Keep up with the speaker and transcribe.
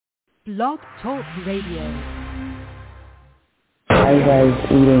Blog Talk Radio. I was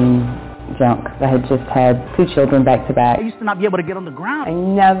eating junk. I had just had 2 children back to back. I used to not be able to get on the ground. I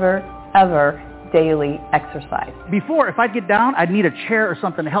never, ever daily exercise. Before, if I'd get down, I'd need a chair or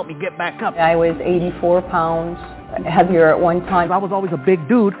something to help me get back up. I was 84 pounds heavier at one time. I was always a big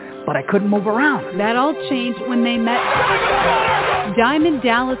dude, but I couldn't move around. That all changed when they met Diamond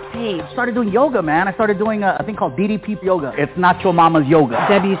Dallas Page. Started doing yoga, man. I started doing a thing called DDP yoga. It's not your mama's yoga.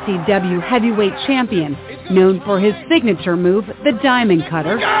 WCW heavyweight champion, known for his signature move, the Diamond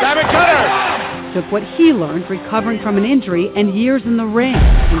Cutter. Diamond Cutter! Took what he learned recovering from an injury and years in the ring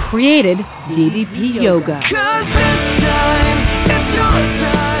and created DDP yoga.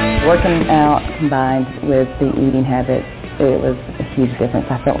 Working out combined with the eating habits, it was a huge difference.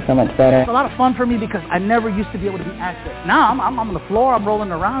 I felt so much better. It's a lot of fun for me because I never used to be able to be active. Now I'm on the floor, I'm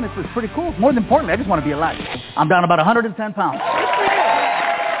rolling around. It's pretty cool. More than importantly, I just want to be alive. I'm down about 110 pounds.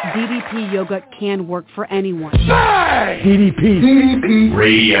 DDP yoga can work for anyone. Hey! DDP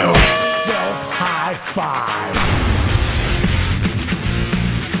Radio. High five.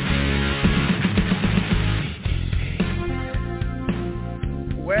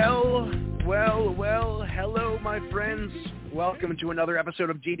 Well, hello my friends. Welcome to another episode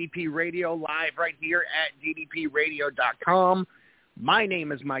of DDP Radio, live right here at ddpradio.com. My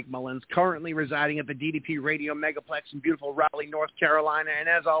name is Mike Mullins, currently residing at the DDP Radio Megaplex in beautiful Raleigh, North Carolina. And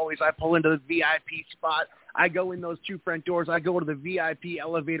as always, I pull into the VIP spot. I go in those 2 front doors. I go to the VIP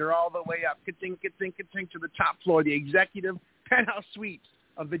elevator all the way up, ka-ting, to the top floor, the executive penthouse suite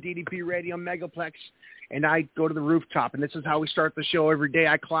of the DDP Radio Megaplex. And I go to the rooftop, and this is how we start the show every day.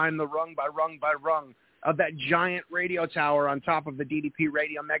 I climb the rung by rung of that giant radio tower on top of the DDP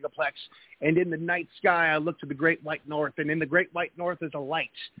Radio Megaplex. And in the night sky, I look to the Great White North, and in the Great White North is a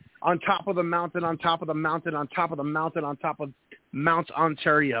light on top of the mountain, on top of the mountain, on top of the mountain, on top of Mount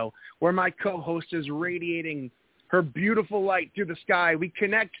Ontario, where my co-host is radiating her beautiful light through the sky. We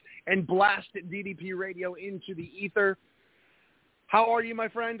connect and blast DDP Radio into the ether. How are you, my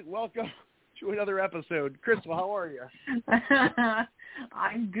friend? Welcome to another episode. Crystal, how are you?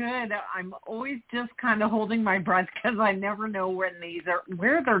 I'm good. I'm always just kind of holding my breath because I never know where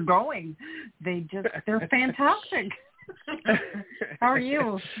they're going. They're fantastic. How are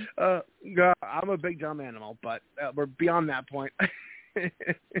you? I'm a big dumb animal, but we're beyond that point.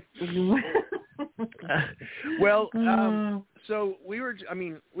 So we were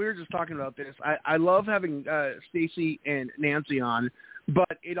just talking about this. I love having Stacy and Nancy on,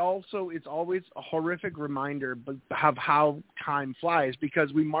 but it's always a horrific reminder of how time flies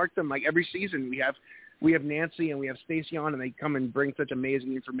because we mark them like every season. We have Nancy and we have Stacy on, and they come and bring such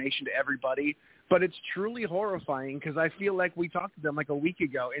amazing information to everybody. But it's truly horrifying because I feel like we talked to them like a week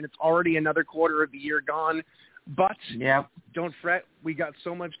ago, and it's already another quarter of the year gone. But Don't fret. We got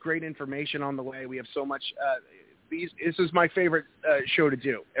so much great information on the way. We have so much. This is my favorite show to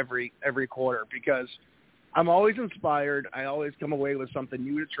do every quarter because I'm always inspired. I always come away with something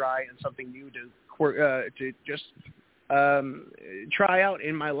new to try and something new to just try out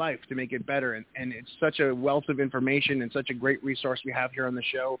in my life to make it better. And it's such a wealth of information and such a great resource we have here on the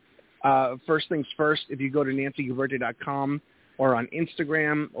show. First things first, if you go to nancyguberti.com or on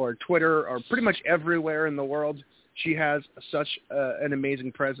Instagram or Twitter or pretty much everywhere in the world, she has such an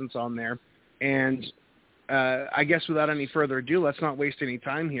amazing presence on there. And I guess without any further ado, let's not waste any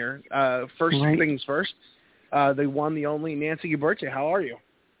time here. Things first, the one, the only Nancy Guberti. How are you?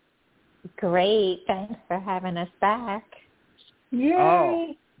 Great. Thanks for having us back. Yay.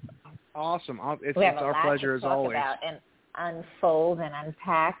 Oh, awesome. It's our pleasure as always. About and unfold and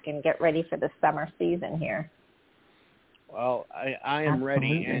unpack and get ready for the summer season here. Well, I am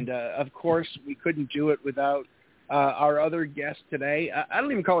ready. And, of course, we couldn't do it without our other guest today. I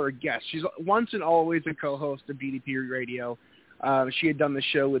don't even call her a guest. She's once and always a co-host of DDP Radio. She had done the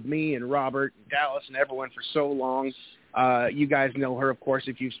show with me and Robert and Dallas and everyone for so long. You guys know her, of course,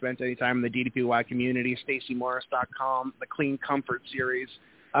 if you've spent any time in the DDPY community, StacyMorris.com, the Clean Comfort series.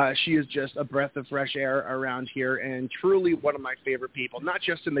 She is just a breath of fresh air around here and truly one of my favorite people, not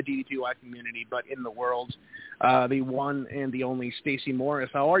just in the DDPY community, but in the world. The one and the only Stacy Morris.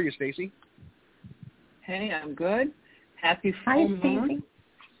 How are you, Stacy? Hey, I'm good. Happy full moon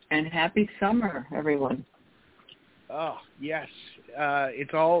and happy summer, everyone. Oh, yes.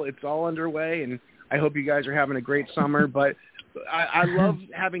 It's all underway, and I hope you guys are having a great summer. But I love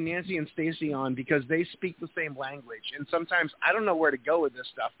having Nancy and Stacy on because they speak the same language. And sometimes I don't know where to go with this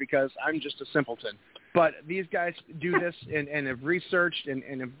stuff because I'm just a simpleton. But these guys do this and have researched and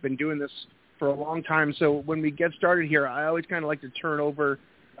have been doing this for a long time. So when we get started here, I always kind of like to turn over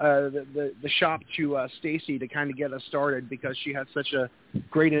the shop to Stacy to kind of get us started, because she had such a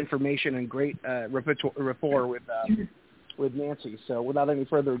great information and great rapport with Nancy. So without any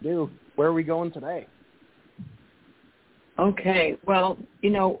further ado, where are we going today? Okay. Well,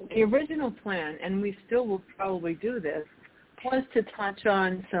 the original plan, and we still will probably do this, was to touch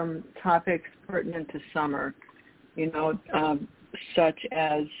on some topics pertinent to summer, such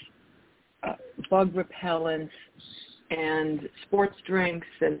as bug repellents and sports drinks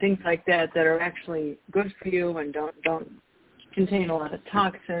and things like that are actually good for you and don't contain a lot of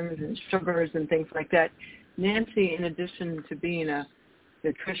toxins and sugars and things like that. Nancy, in addition to being a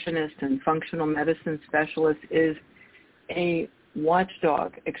nutritionist and functional medicine specialist, is a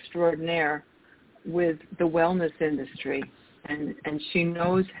watchdog extraordinaire with the wellness industry, and she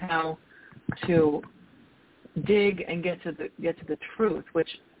knows how to dig and get to the truth, which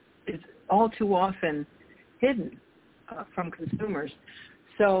is all too often hidden from consumers.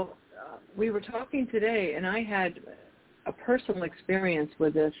 So we were talking today, and I had a personal experience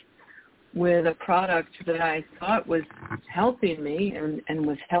with this, with a product that I thought was helping me and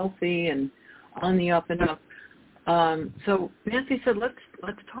was healthy and on the up and up. So Nancy said,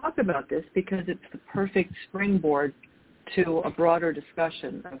 let's talk about this, because it's the perfect springboard to a broader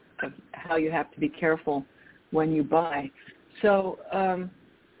discussion of how you have to be careful when you buy. So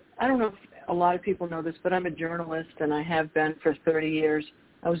I don't know if a lot of people know this, but I'm a journalist, and I have been for 30 years.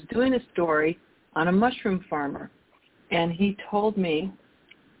 I was doing a story on a mushroom farmer, and he told me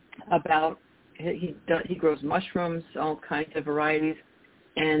about he grows mushrooms, all kinds of varieties,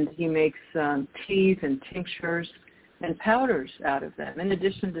 and he makes teas and tinctures and powders out of them, in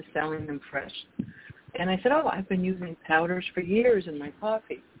addition to selling them fresh. And I said, I've been using powders for years in my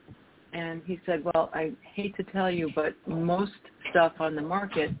coffee. And he said, well, I hate to tell you, but most stuff on the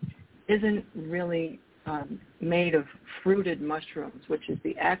market isn't really made of fruited mushrooms, which is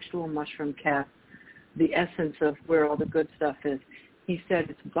the actual mushroom cap, the essence of where all the good stuff is. He said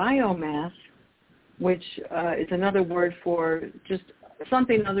it's biomass, which is another word for just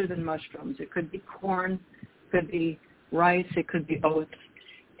something other than mushrooms. It could be corn, it could be rice, it could be oats.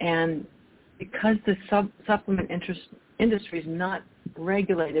 And because the supplement industry is not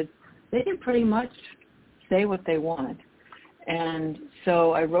regulated, they can pretty much say what they want. And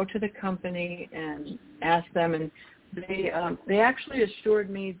so I wrote to the company and asked them, and they actually assured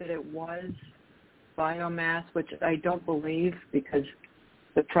me that it was biomass, which I don't believe, because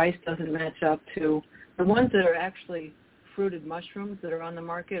the price doesn't match up to the ones that are actually fruited mushrooms that are on the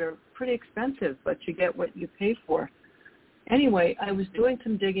market are pretty expensive, but you get what you pay for. Anyway, I was doing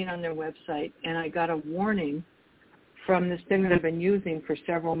some digging on their website, and I got a warning from this thing that I've been using for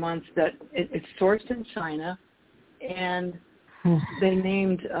several months that it's sourced in China, and they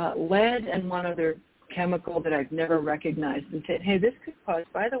named lead and one other chemical that I've never recognized, and said, hey, this could cause,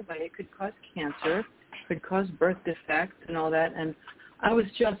 by the way, it could cause cancer, could cause birth defects and all that. And I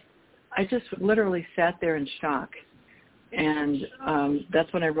just literally sat there in shock. And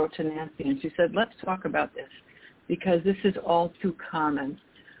that's when I wrote to Nancy, and she said, let's talk about this, because this is all too common.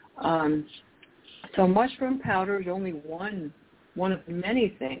 So mushroom powder is only one of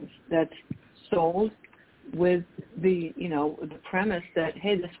many things that's sold with the premise that,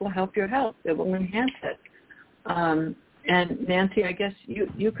 hey, this will help your health, it will enhance it. And Nancy, I guess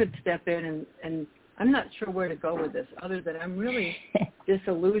you could step in, and I'm not sure where to go with this, other than I'm really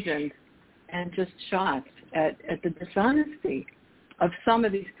disillusioned and just shocked at the dishonesty of some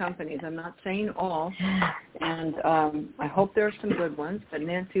of these companies. I'm not saying all, and I hope there are some good ones, but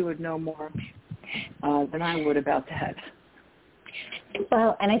Nancy would know more than I would about that.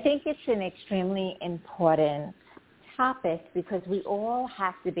 Well, and I think it's an extremely important topic, because we all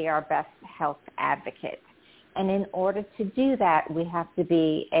have to be our best health advocate. And in order to do that, we have to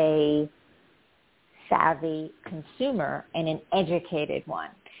be a savvy consumer and an educated one.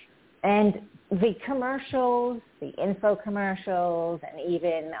 And the commercials, the info commercials, and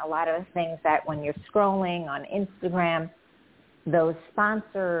even a lot of the things that when you're scrolling on Instagram, those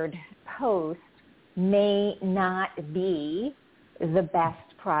sponsored posts may not be the best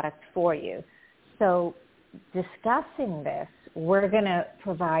product for you. So discussing this, we're going to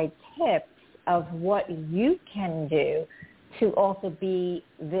provide tips of what you can do to also be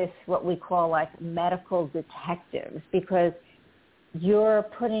this, what we call like medical detectives, because you're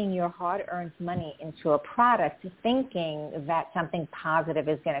putting your hard-earned money into a product thinking that something positive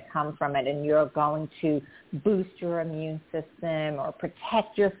is going to come from it, and you're going to boost your immune system or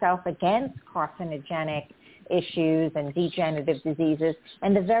protect yourself against carcinogenic issues and degenerative diseases,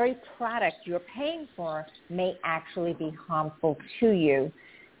 and the very product you're paying for may actually be harmful to you.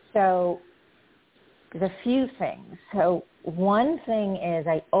 So There's a few things. So one thing is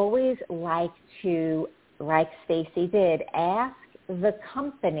I always like to, like Stacy did, ask the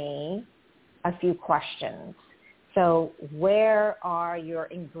company a few questions. So where are your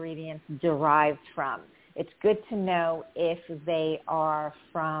ingredients derived from? It's good to know if they are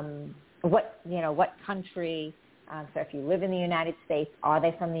from what country. So if you live in the United States, are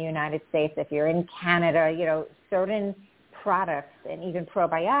they from the United States? If you're in Canada, certain products and even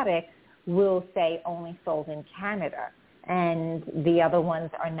probiotics will say only sold in Canada, and the other ones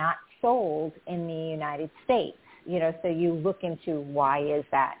are not sold in the United States. So you look into why is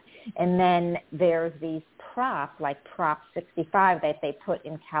that. And then there's these like Prop 65 that they put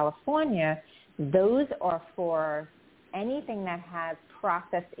in California. Those are for anything that has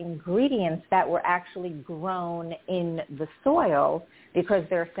processed ingredients that were actually grown in the soil, because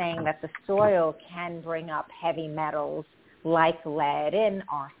they're saying that the soil can bring up heavy metals like lead and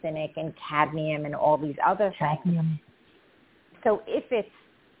arsenic and cadmium and all these other things. So if it's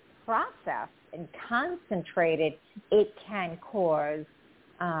processed and concentrated, it can cause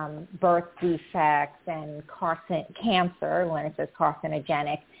birth defects and cancer when it says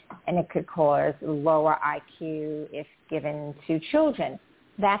carcinogenic, and it could cause lower IQ if given to children.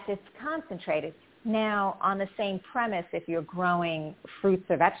 That's it's concentrated. Now, on the same premise, if you're growing fruits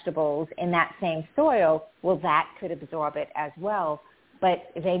or vegetables in that same soil, well, that could absorb it as well,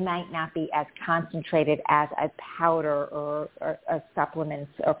 but they might not be as concentrated as a powder or a supplement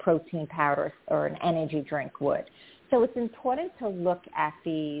or protein powder or an energy drink would. So it's important to look at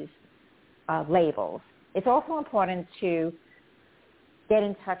these labels. It's also important to get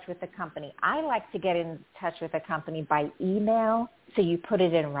in touch with the company. I like to get in touch with a company by email, so you put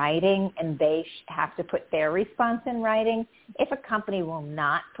it in writing, and they have to put their response in writing. If a company will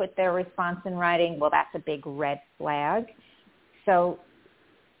not put their response in writing, well, that's a big red flag. So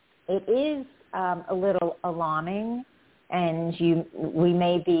it is a little alarming, and we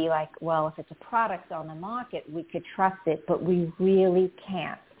may be like, well, if it's a product on the market, we could trust it, but we really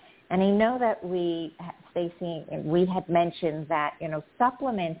can't. And I know that Stacy, we had mentioned that,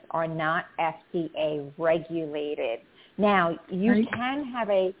 supplements are not FDA regulated. Now, you can have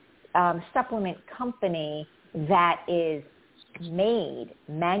a supplement company that is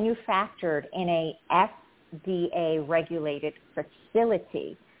manufactured in a FDA regulated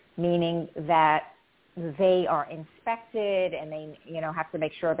facility, meaning that they are inspected and they, have to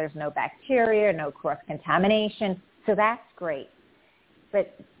make sure there's no bacteria, no cross-contamination. So that's great.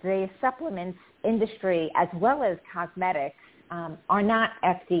 But the supplements industry, as well as cosmetics, are not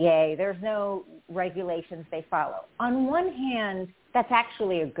FDA. There's no regulations they follow. On one hand, that's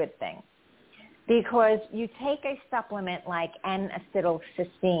actually a good thing, because you take a supplement like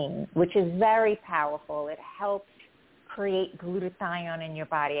N-acetylcysteine, which is very powerful. It helps create glutathione in your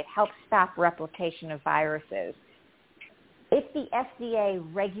body. It helps stop replication of viruses. If the FDA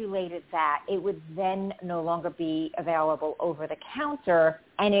regulated that, it would then no longer be available over the counter,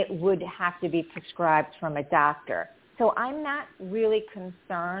 and it would have to be prescribed from a doctor. So I'm not really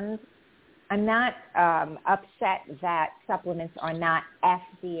concerned. I'm not upset that supplements are not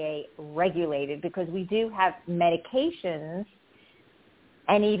FDA regulated, because we do have medications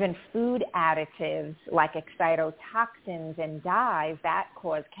and even food additives like excitotoxins and dyes that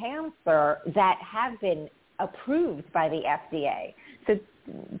cause cancer that have been approved by the FDA. So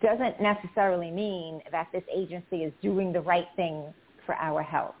it doesn't necessarily mean that this agency is doing the right thing for our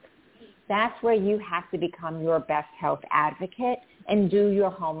health. That's where you have to become your best health advocate and do your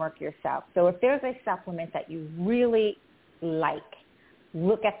homework yourself. So if there's a supplement that you really like,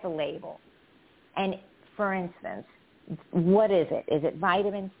 look at the label. And for instance, what is it? Is it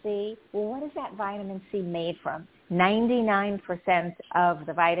vitamin C? Well, what is that vitamin C made from? 99% of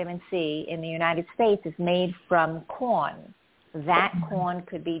the vitamin C in the United States is made from corn. That corn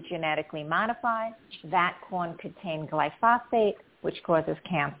could be genetically modified. That corn contains glyphosate, which causes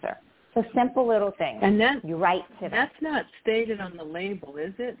cancer. So simple little things. And that, you write to them. That's not stated on the label,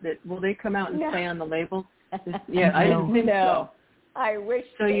 is it? That will they come out and say on the label? Yeah, I didn't think so. I wish.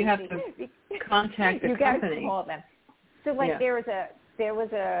 So you have to contact the you company. You guys call them. So like there was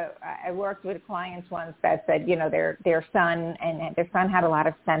a I worked with clients once that said, their son had a lot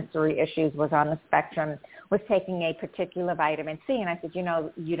of sensory issues, was on the spectrum, was taking a particular vitamin C, and I said,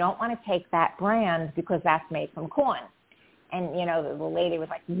 you don't want to take that brand because that's made from corn. And, the lady was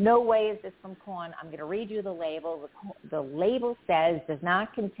like, no way is this from corn. I'm going to read you the label. The label says does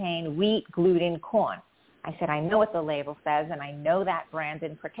not contain wheat, gluten, corn. I said, I know what the label says, and I know that brand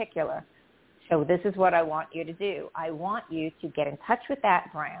in particular. So this is what I want you to do. I want you to get in touch with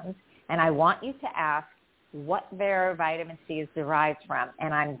that brand, and I want you to ask, what their vitamin C is derived from.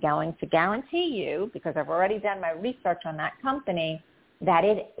 And I'm going to guarantee you, because I've already done my research on that company, that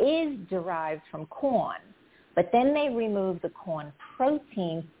it is derived from corn. But then they remove the corn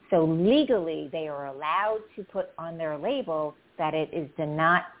protein, so legally they are allowed to put on their label that it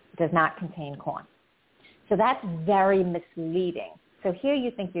does not contain corn. So that's very misleading. So here you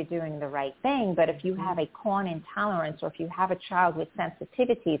think you're doing the right thing, but if you have a corn intolerance or if you have a child with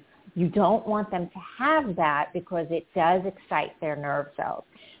sensitivities, you don't want them to have that because it does excite their nerve cells.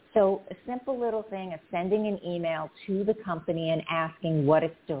 So a simple little thing of sending an email to the company and asking what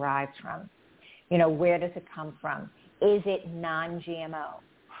it's derived from. You know, where does it come from? Is it non-GMO?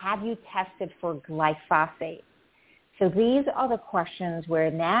 Have you tested for glyphosate? So these are the questions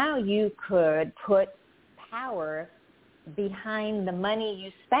where now you could put power behind the money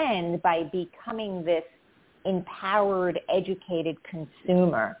you spend by becoming this empowered, educated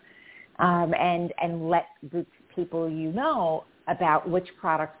consumer, and let the people you know about which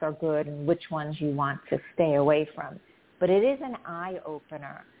products are good and which ones you want to stay away from. But it is an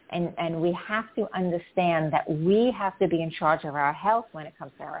eye-opener, and we have to understand that we have to be in charge of our health when it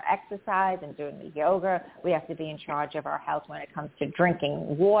comes to our exercise and doing the yoga. We have to be in charge of our health when it comes to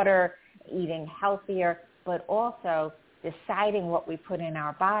drinking water, eating healthier, but also deciding what we put in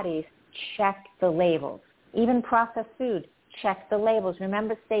our bodies. Check the labels. Even processed food, check the labels.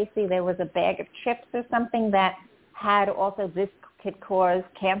 Remember, Stacy, there was a bag of chips or something that had also this could cause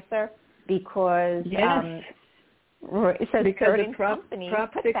cancer because yes. So because of Prop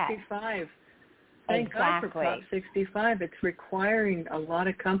 65. Thank God for Prop 65. It's requiring a lot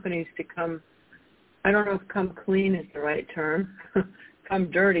of companies to come, I don't know if come clean is the right term,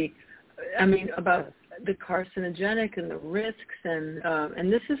 come dirty. I mean, about the carcinogenic and the risks,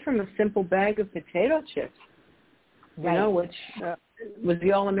 and this is from a simple bag of potato chips, you know, which was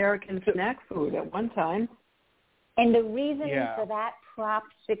the all-American snack food at one time. And the reason for that Prop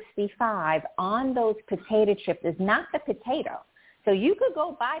 65 on those potato chips is not the potato. So you could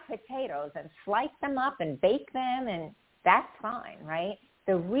go buy potatoes and slice them up and bake them, and that's fine, right?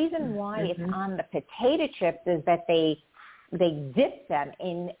 The reason why it's on the potato chips is that they dip them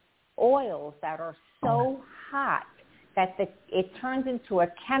in oils that are so hot that it turns into a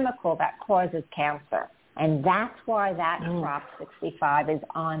chemical that causes cancer. And that's why that Prop 65 is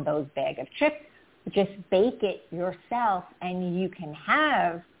on those bag of chips. Just bake it yourself and you can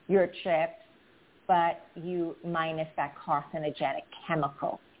have your chips, but you minus that carcinogenic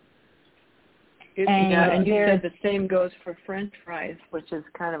chemical. And you said the same goes for French fries, which is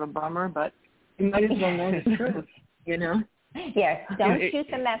kind of a bummer, but you might as well know the truth, you know? Yes, don't shoot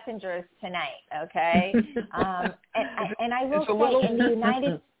the messengers tonight, okay? And I will say,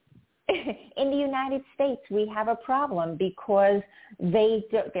 in the United States, we have a problem because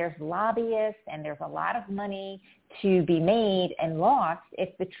there's lobbyists and there's a lot of money to be made and lost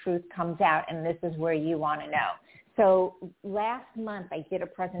if the truth comes out, and this is where you want to know. So last month, I did a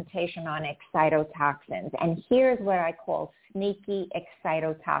presentation on excitotoxins, and here's what I call sneaky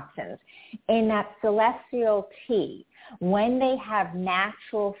excitotoxins. In that celestial tea, when they have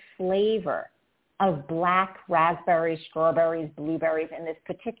natural flavor of black raspberries, strawberries, blueberries, and this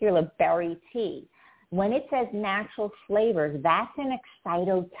particular berry tea, when it says natural flavors, that's an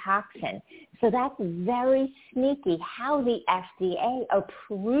excitotoxin. So that's very sneaky how the FDA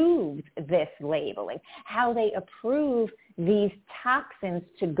approved this labeling, how they approve these toxins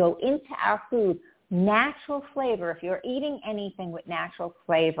to go into our food. Natural flavor, if you're eating anything with natural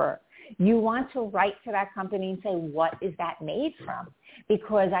flavor, you want to write to that company and say, what is that made from?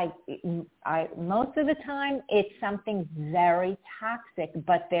 Because I most of the time it's something very toxic,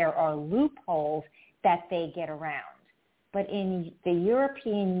 but there are loopholes that they get around. But in the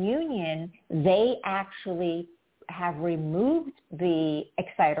European Union, they actually have removed the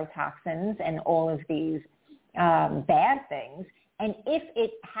excitotoxins and all of these bad things. And if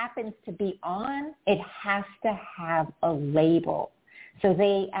it happens to be on, it has to have a label. So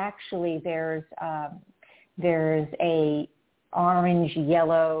they actually, there's a orange,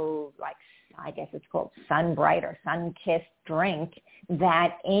 yellow, like I guess it's called Sunbright or Sun-Kissed drink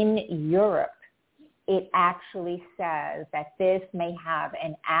that in Europe, it actually says that this may have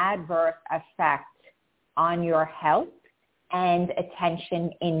an adverse effect on your health and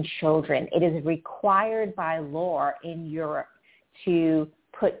attention in children. It is required by law in Europe to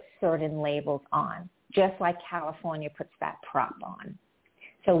put certain labels on, just like California puts that prop on.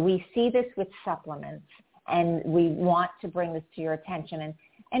 So we see this with supplements, and we want to bring this to your attention.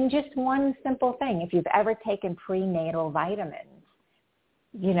 And just one simple thing, if you've ever taken prenatal vitamins,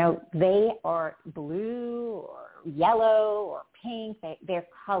 you know, they are blue or yellow or pink. They're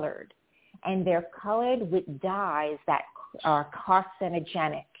colored. and they're colored with dyes that are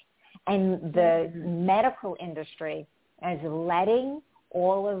carcinogenic. And the medical industry is letting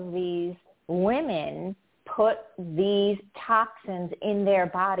all of these women put these toxins in their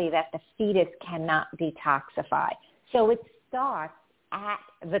body that the fetus cannot detoxify. So it starts at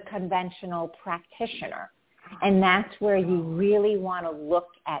the conventional practitioner. And that's where you really want to look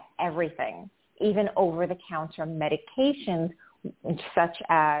at everything, even over-the-counter medications such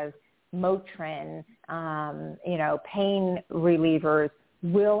as Motrin, pain relievers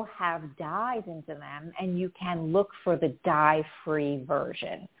will have dyes into them, and you can look for the dye-free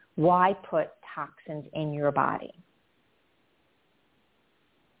version. Why put toxins in your body?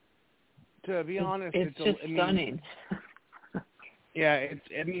 To be honest, it's just stunning. Yeah,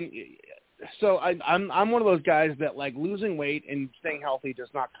 so I'm one of those guys that, like, losing weight and staying healthy does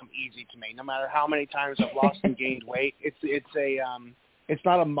not come easy to me. No matter how many times I've lost and gained weight, it's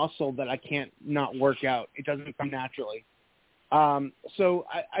not a muscle that I can't not work out. It doesn't come naturally. So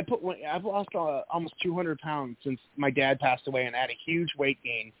I've lost almost 200 pounds since my dad passed away, and I had a huge weight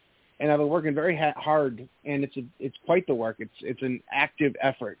gain. And I've been working very hard, and it's quite the work. It's an active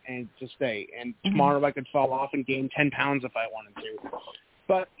effort and to stay. And tomorrow I could fall off and gain 10 pounds if I wanted to.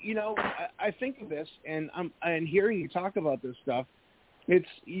 But I think of this, and hearing you talk about this stuff, it's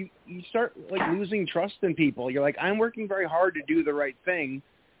you start like losing trust in people. You're like, I'm working very hard to do the right thing,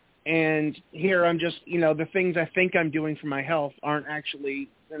 and here I'm just the things I think I'm doing for my health aren't actually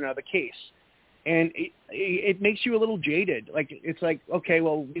the case. And it makes you a little jaded. Like, it's like, okay,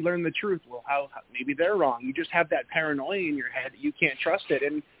 well, we learned the truth. Well, how maybe they're wrong. You just have that paranoia in your head that you can't trust it.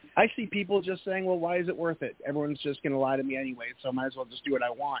 And I see people just saying, well, why is it worth it? Everyone's just going to lie to me anyway, so I might as well just do what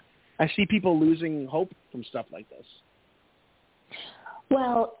I want. I see people losing hope from stuff like this.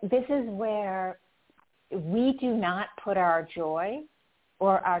 Well, this is where we do not put our joy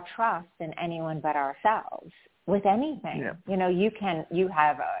or our trust in anyone but ourselves. With anything, if you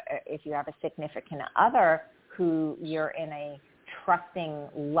have a significant other who you're in a trusting,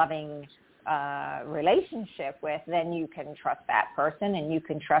 loving relationship with, then you can trust that person, and you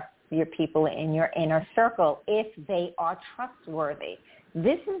can trust your people in your inner circle if they are trustworthy.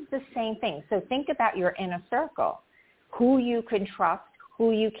 This is the same thing. So think about your inner circle, who you can trust,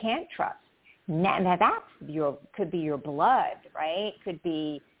 who you can't trust. Now that's could be your blood, right? Could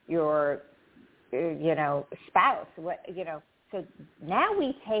be your spouse, so now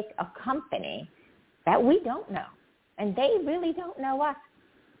we take a company that we don't know, and they really don't know us.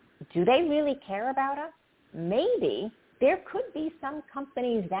 Do they really care about us? Maybe. There could be some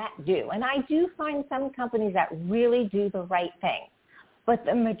companies that do, and I do find some companies that really do the right thing, but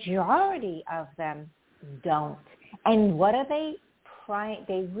the majority of them don't. And what are they?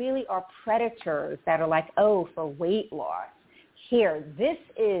 They really are predators that are like, oh, for weight loss. Here, this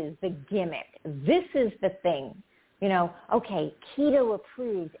is the gimmick. This is the thing. Okay, keto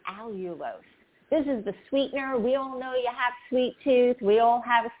approved allulose. This is the sweetener. We all know you have sweet tooth. We all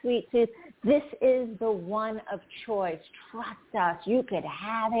have a sweet tooth. This is the one of choice. Trust us. You could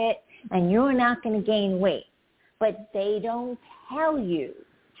have it, and you're not going to gain weight. But they don't tell you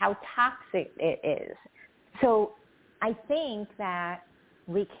how toxic it is. So I think that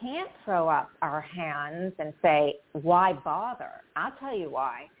we can't throw up our hands and say, why bother? I'll tell you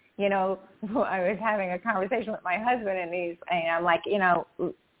why. I was having a conversation with my husband, and I'm like, pay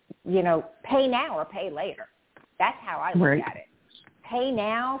now or pay later. That's how I look at it. Pay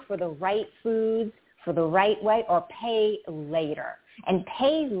now for the right foods, for the right way, or pay later. And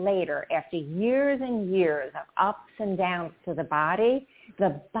pay later after years and years of ups and downs to the body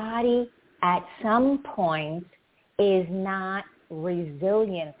at some point is not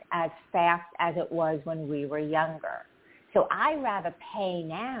resilient as fast as it was when we were younger. So I rather pay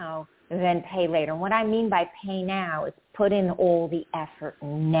now than pay later. And what I mean by pay now is put in all the effort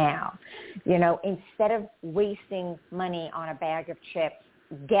now. Instead of wasting money on a bag of chips,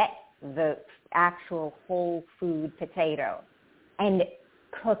 get the actual whole food potato and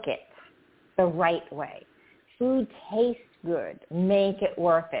cook it the right way. Food tastes good. Make it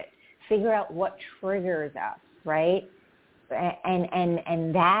worth it. Figure out what triggers us, right?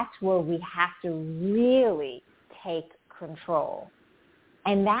 And that's where we have to really take control.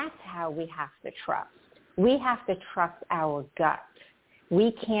 And that's how we have to trust. We have to trust our gut.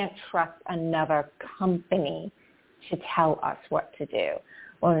 We can't trust another company to tell us what to do.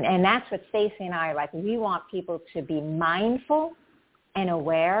 And that's what Stacy and I like. We want people to be mindful and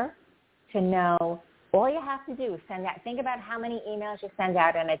aware, to know all you have to do is send out. Think about how many emails you send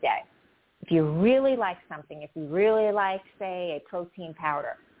out in a day. If you really like something, if you really like, say, a protein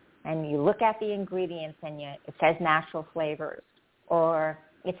powder, and you look at the ingredients and it says natural flavors, or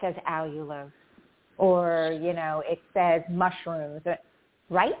it says allulose, or, you know, it says mushrooms.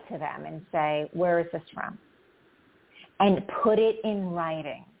 Write to them and say, where is this from? And put it in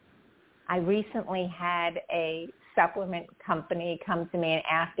writing. I recently had a supplement company come to me and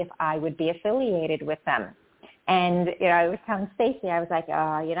ask if I would be affiliated with them. And, you know, I was telling Stacy, I was like,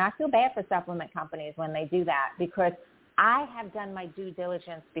 you know, I feel bad for supplement companies when they do that, because I have done my due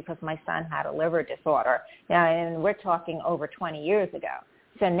diligence because my son had a liver disorder, you know, and we're talking over 20 years ago.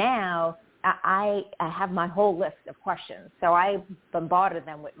 So now I have my whole list of questions. So I bombarded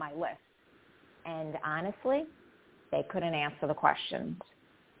them with my list. And honestly, they couldn't answer the questions.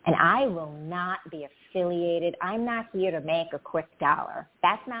 And I will not be affiliated. I'm not here to make a quick dollar.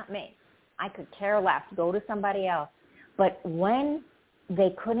 That's not me. I could care less. Go to somebody else. But when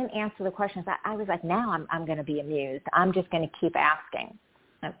they couldn't answer the questions, I was like, now I'm going to be amused. I'm just going to keep asking.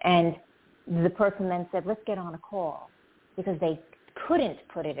 And the person then said, let's get on a call, because they couldn't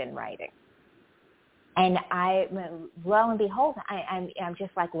put it in writing. And lo and behold, I'm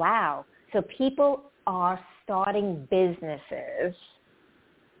just like, wow. So people are starting businesses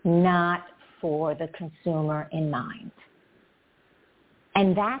not for the consumer in mind.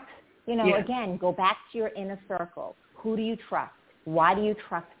 And that's, you know, again, go back to your inner circle. Who do you trust? Why do you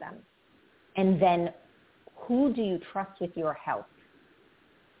trust them? And then who do you trust with your health?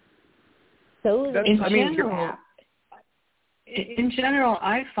 Those are in general,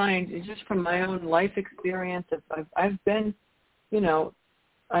 I find, just from my own life experience, I've been, you know,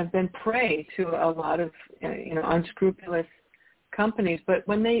 I've been prey to a lot of, you know, unscrupulous companies. But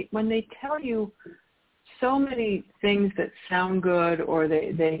when they tell you so many things that sound good, or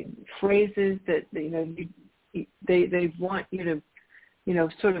they phrases that, you know, they want you to, you know,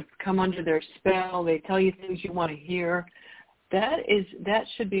 sort of come under their spell. They tell you things you want to hear. That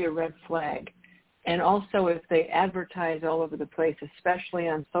should be a red flag. And also, if they advertise all over the place, especially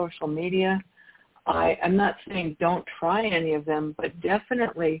on social media, I'm not saying don't try any of them, but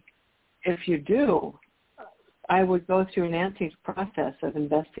definitely, if you do, I would go through Nancy's process of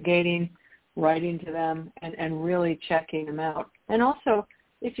investigating, writing to them, and really checking them out. And also,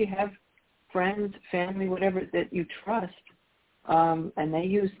 if you have friends, family, whatever that you trust, and they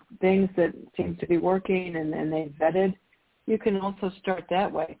use things that seem to be working and they've vetted, you can also start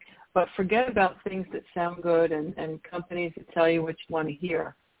that way. But forget about things that sound good and companies that tell you what you want to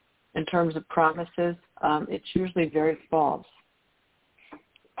hear in terms of promises. It's usually very false.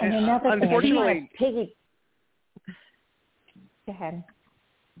 And another thing, unfortunately, Piggy. Go ahead.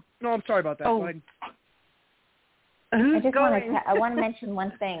 No, I'm sorry about that. Go ahead. I want to mention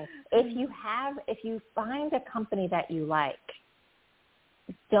one thing. If you find a company that you like,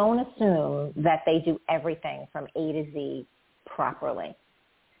 don't assume that they do everything from A to Z properly.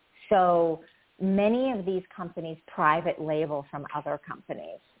 So many of these companies private label from other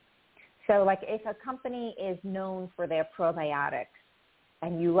companies. So like if a company is known for their probiotics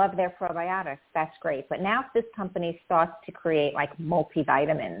and you love their probiotics, that's great. But now if this company starts to create like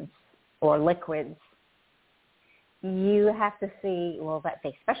multivitamins or liquids, you have to see, well, that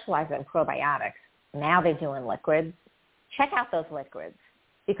they specialize in probiotics. Now they're doing liquids. Check out those liquids,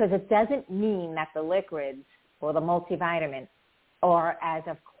 because it doesn't mean that the liquids or the multivitamin are as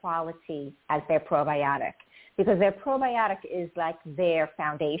of quality as their probiotic, because their probiotic is like their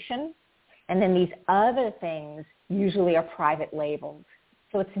foundation, and then these other things usually are private labeled,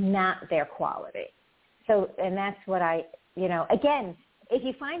 so it's not their quality. So, and that's what again, if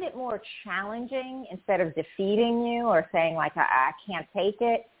you find it more challenging instead of defeating you or saying like, I can't take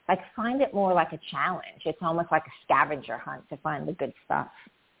it, like find it more like a challenge. It's almost like a scavenger hunt to find the good stuff.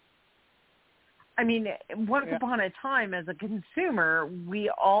 I mean, once upon a time as a consumer, we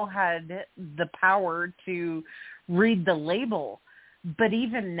all had the power to read the label. But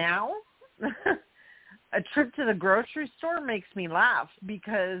even now, a trip to the grocery store makes me laugh,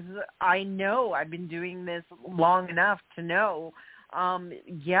 because I know I've been doing this long enough to know,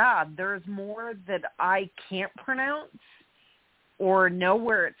 there's more that I can't pronounce or know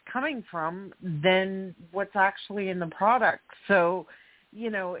where it's coming from than what's actually in the product. So, you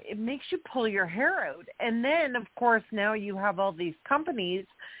know, it makes you pull your hair out. And then, of course, now you have all these companies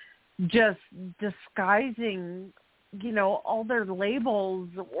just disguising, you know, all their labels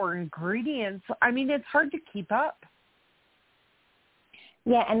or ingredients. I mean, it's hard to keep up.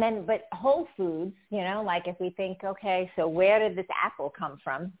 Yeah, and then, but Whole Foods, you know, like if we think, okay, so where did this apple come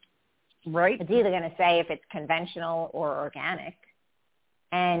from? Right. It's either going to say if it's conventional or organic.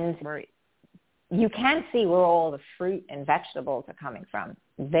 And you can see where all the fruit and vegetables are coming from.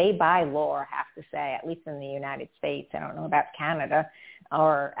 They, by law, have to say, at least in the United States, I don't know about Canada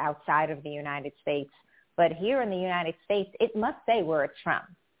or outside of the United States, But here in the United States, it must say where it's from.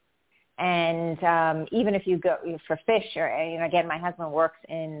 And even if you go for fish, or, again, my husband works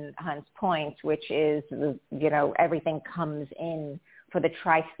in Hunts Point, which is, everything comes in for the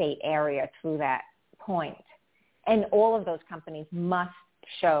tri-state area through that point. And all of those companies must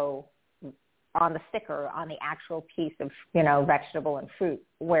show on the sticker, on the actual piece of, vegetable and fruit,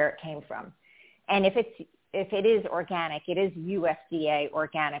 where it came from. And if it is organic, it is USDA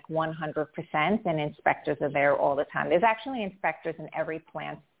organic 100%, and inspectors are there all the time. There's actually inspectors in every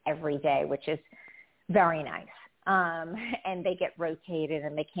plant every day, which is very nice. And they get rotated,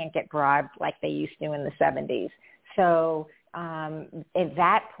 and they can't get bribed like they used to in the 70s. So at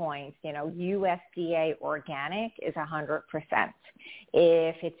that point, USDA organic is 100%.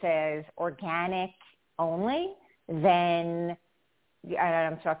 If it says organic only, then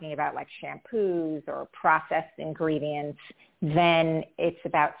I'm talking about like shampoos or processed ingredients, then it's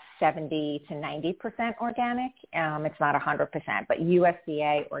about 70 to 90% organic. It's not 100%, but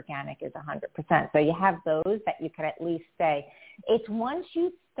USDA organic is 100%. So you have those that you can at least say. It's once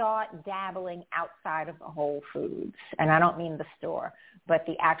you start dabbling outside of the Whole Foods, and I don't mean the store, but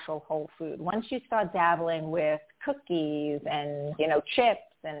the actual Whole Food. Once you start dabbling with cookies and,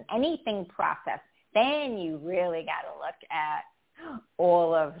 chips and anything processed, then you really got to look at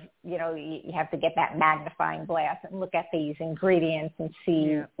all of, you have to get that magnifying glass and look at these ingredients and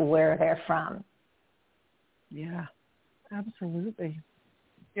see where they're from. Yeah, absolutely.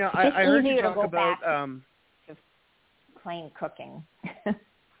 Yeah, I heard you talk about plain cooking.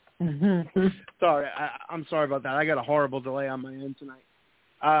 Sorry, I'm sorry about that. I got a horrible delay on my end tonight.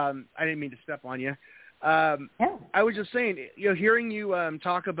 I didn't mean to step on you. I was just saying, hearing you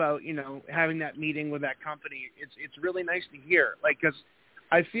talk about, having that meeting with that company, it's really nice to hear. Because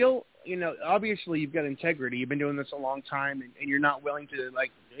I feel, obviously you've got integrity. You've been doing this a long time, and you're not willing to,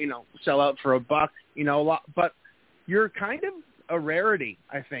 sell out for a buck, a lot. But you're kind of a rarity,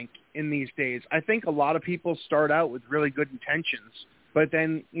 I think, in these days. I think a lot of people start out with really good intentions, but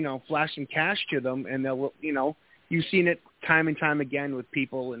then, flash some cash to them, and they'll, you've seen it time and time again with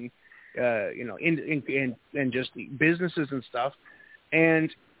people and, in just businesses and stuff. And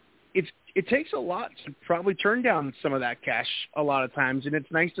it takes a lot to probably turn down some of that cash a lot of times. And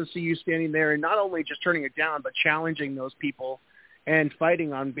it's nice to see you standing there and not only just turning it down, but challenging those people and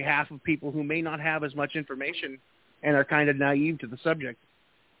fighting on behalf of people who may not have as much information and are kind of naive to the subject.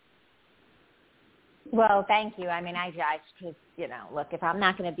 Well, thank you. I mean, I just, look, if I'm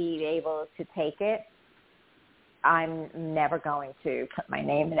not going to be able to take it, I'm never going to put my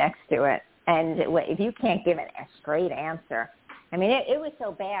name next to it. And if you can't give a straight answer, I mean, it was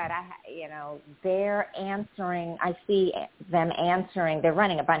so bad. They're answering, I see them answering, they're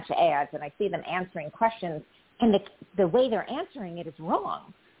running a bunch of ads, and I see them answering questions, and the way they're answering it is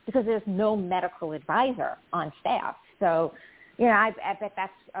wrong because there's no medical advisor on staff. So, I bet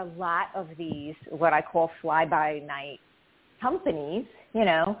that's a lot of these, what I call fly-by-night companies,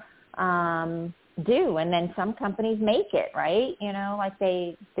 do. And then some companies make it, right? Like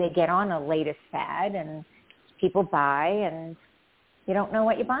they get on the latest fad and people buy and you don't know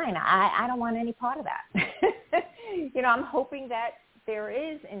what you're buying. I don't want any part of that. I'm hoping that there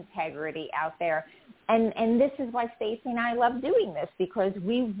is integrity out there. And this is why Stacy and I love doing this, because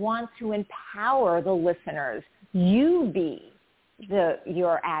we want to empower the listeners. You be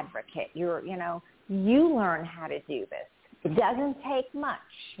your advocate. You learn how to do this. It doesn't take much,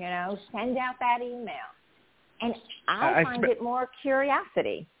 send out that email. And I find it more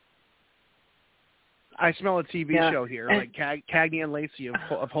curiosity. I smell a TV show here, like Cagney and Lacey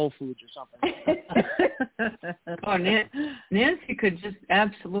of Whole Foods or something. Nancy could just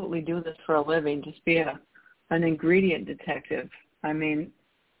absolutely do this for a living, just be an ingredient detective. I mean,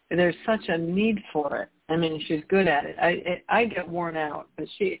 there's such a need for it. I mean, she's good at it. I get worn out, but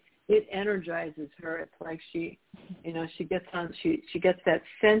it energizes her. It's like she gets on, she gets that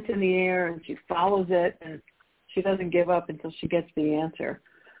scent in the air and she follows it and she doesn't give up until she gets the answer.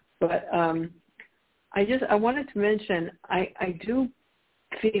 But I wanted to mention, I do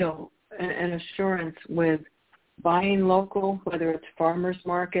feel an assurance with buying local, whether it's farmers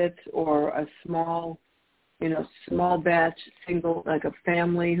markets or a small batch single, like a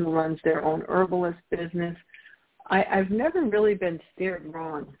family who runs their own herbalist business. I've never really been steered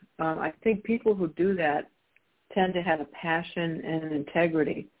wrong. I think people who do that tend to have a passion and an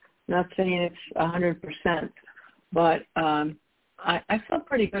integrity. Not saying it's 100%, but I feel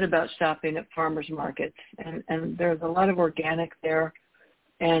pretty good about shopping at farmers markets, and there's a lot of organic there,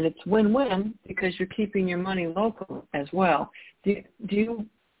 and it's win-win because you're keeping your money local as well. Do you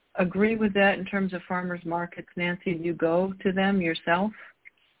agree with that in terms of farmers markets, Nancy? Do you go to them yourself?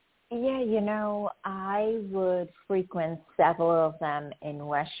 Yeah, I would frequent several of them in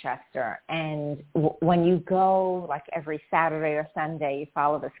Westchester. And when you go, like every Saturday or Sunday, you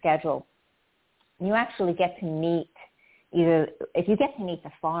follow the schedule, you actually get to meet if you get to meet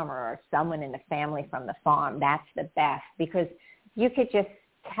the farmer or someone in the family from the farm, that's the best, because you could just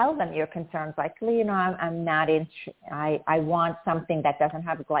tell them your concerns, like, I'm not I want something that doesn't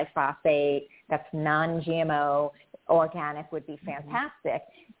have glyphosate, that's non-GMO, organic would be fantastic.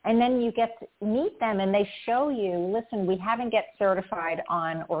 And then you get to meet them and they show you, listen, we haven't get certified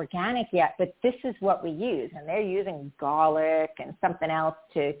on organic yet, but this is what we use. And they're using garlic and something else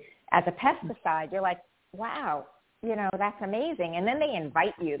as a pesticide. You're like, wow, that's amazing. And then they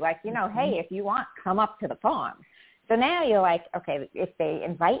invite you, like, hey, if you want, come up to the farm. So now you're like, okay, if they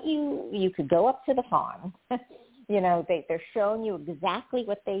invite you, you could go up to the farm. They're showing you exactly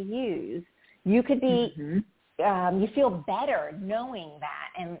what they use. You could be, you feel better knowing that.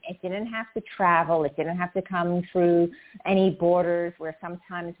 And it didn't have to travel. It didn't have to come through any borders where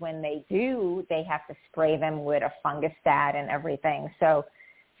sometimes when they do, they have to spray them with a fungicide and everything. So,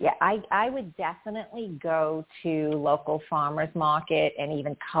 yeah, I would definitely go to local farmers market and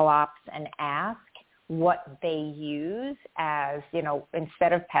even co-ops and ask what they use as,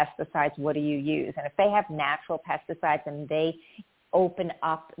 instead of pesticides, what do you use? And if they have natural pesticides and they open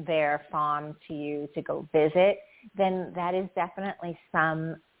up their farm to you to go visit, then that is definitely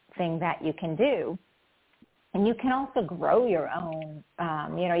something that you can do. And you can also grow your own,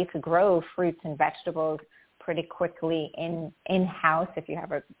 you could grow fruits and vegetables pretty quickly in-house if you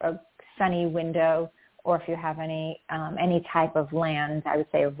have a sunny window, or if you have any type of land. I would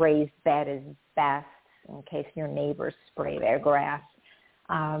say a raised bed is best in case your neighbors spray their grass.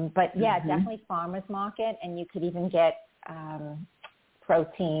 But yeah, definitely farmers market, and you could even get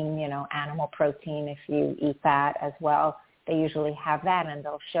protein, animal protein if you eat that as well. They usually have that, and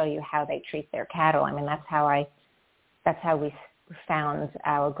they'll show you how they treat their cattle. I mean, that's how we found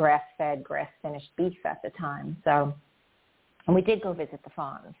our grass-fed, grass-finished beef at the time. So, and we did go visit the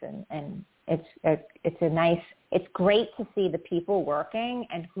farms, and it's great to see the people working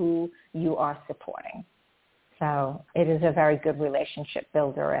and who you are supporting. So it is a very good relationship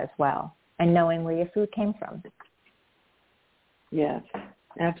builder as well, and knowing where your food came from. Yes,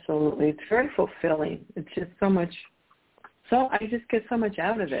 absolutely. It's very fulfilling. It's just I just get so much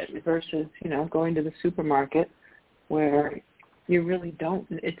out of it versus, going to the supermarket where you really don't.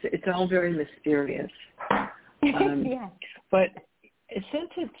 It's all very mysterious. Yeah. But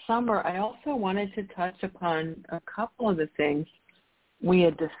since it's summer, I also wanted to touch upon a couple of the things we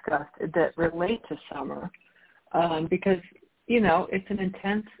had discussed that relate to summer, because, it's an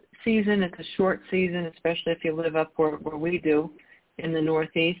intense season. It's a short season, especially if you live up where we do in the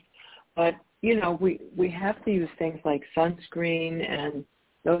Northeast. But, we have to use things like sunscreen, and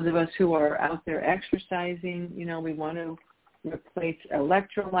those of us who are out there exercising, we want to replace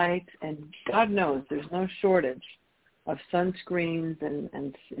electrolytes, and God knows there's no shortage of sunscreens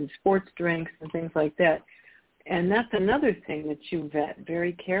and sports drinks and things like that. And that's another thing that you vet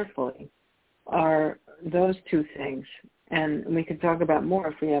very carefully, are those two things. And we can talk about more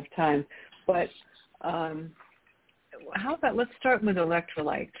if we have time. But how about, let's start with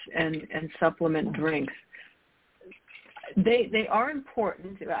electrolytes and supplement drinks. They are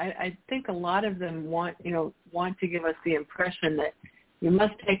important. I think a lot of them want to give us the impression that you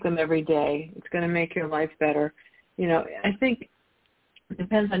must take them every day. It's going to make your life better. I think it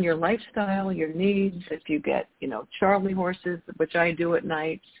depends on your lifestyle, your needs. If you get, Charlie horses, which I do at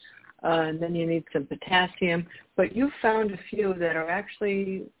night, and then you need some potassium. But you found a few that are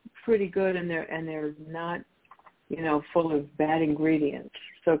actually pretty good, and they're not, full of bad ingredients.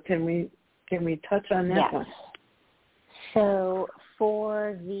 So can we touch on that one? So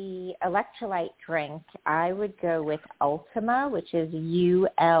for the electrolyte drink, I would go with Ultima, which is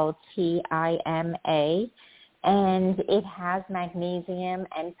ULTIMA, and it has magnesium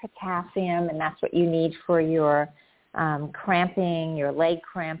and potassium, and that's what you need for your cramping, your leg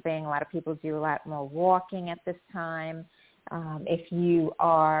cramping. A lot of people do a lot more walking at this time. If you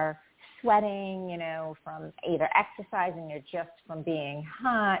are sweating, from either exercising or just from being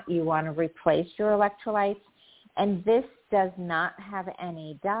hot, you want to replace your electrolytes. And this does not have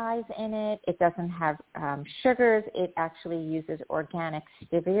any dyes in it. It doesn't have sugars. It actually uses organic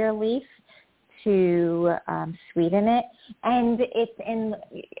stevia leaf to sweeten it. And it's in,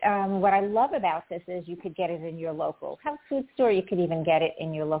 what I love about this is you could get it in your local health food store. You could even get it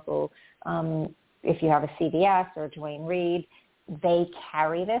in your local, if you have a CVS or Duane Reade, they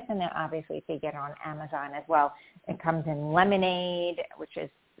carry this. And then obviously if you get it on Amazon as well, it comes in lemonade, which is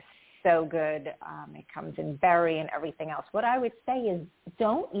so good. It comes in berry and everything else. What I would say is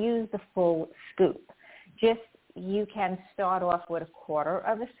don't use the full scoop. You can start off with a quarter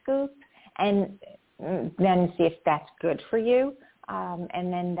of a scoop and then see if that's good for you.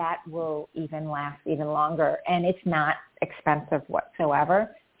 And then that will even last even longer. And it's not expensive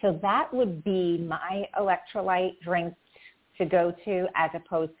whatsoever. So that would be my electrolyte drink to go to, as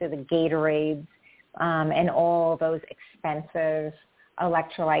opposed to the Gatorades and all those expensive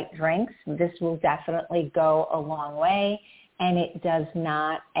electrolyte drinks. This will definitely go a long way, and it does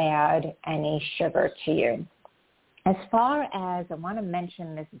not add any sugar to you. As far as, I want to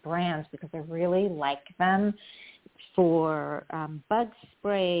mention this brand because I really like them for bug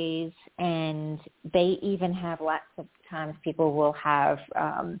sprays, and they even have lots of times people will have,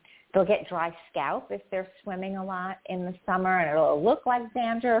 they'll get dry scalp if they're swimming a lot in the summer, and it'll look like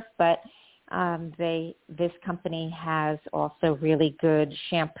dandruff, but this company has also really good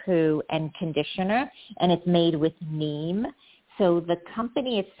shampoo and conditioner, and it's made with neem. So the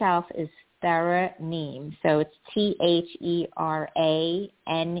company itself is Theraneem. So it's THERANEEM.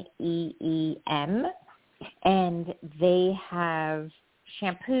 And they have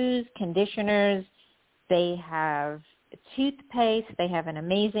shampoos, conditioners, they have toothpaste, they have an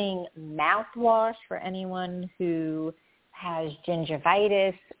amazing mouthwash for anyone who has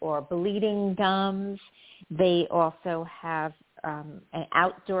gingivitis or bleeding gums. They also have an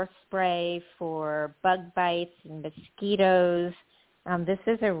outdoor spray for bug bites and mosquitoes. This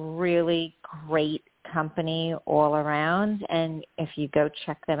is a really great company all around, and if you go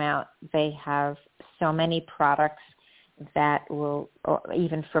check them out, they have so many products that will, or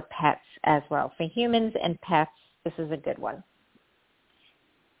even for pets as well. For humans and pets, this is a good one.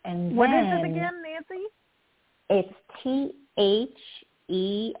 And what is it again, Nancy? It's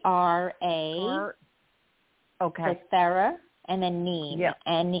THERA. Okay. The Thera, and then Neem, yep.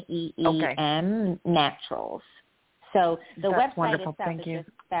 NEEM, Naturals. So the that's website wonderful. itself Thank is you. just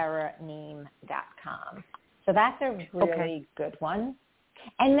theraneem.com. So that's a really good one.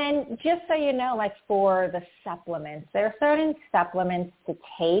 And then just so you know, like for the supplements, there are certain supplements to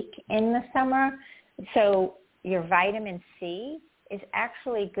take in the summer. So your vitamin C is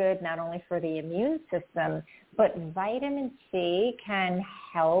actually good not only for the immune system, but vitamin C can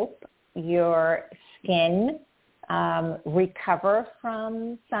help your skin recover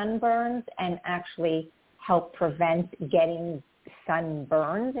from sunburns and actually help prevent getting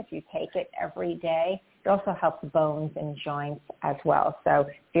sunburns if you take it every day. It also helps bones and joints as well. So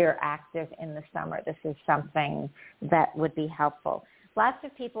if you're active in the summer, this is something that would be helpful. Lots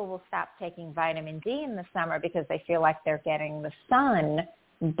of people will stop taking vitamin D in the summer because they feel like they're getting the sun.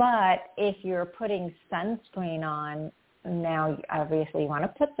 But if you're putting sunscreen on, now obviously you want to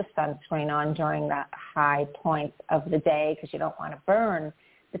put the sunscreen on during the high points of the day because you don't want to burn,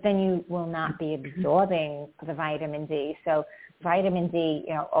 but then you will not be absorbing the vitamin D. So vitamin D,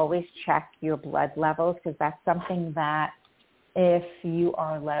 always check your blood levels because that's something that if you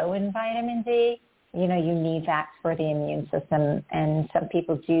are low in vitamin D, you need that for the immune system. And some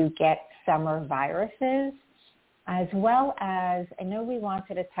people do get summer viruses, as well as, I know we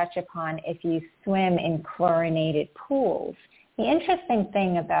wanted to touch upon if you swim in chlorinated pools. The interesting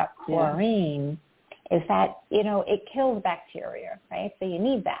thing about chlorine is that, it kills bacteria, right? So you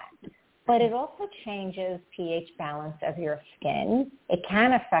need that. But it also changes pH balance of your skin. It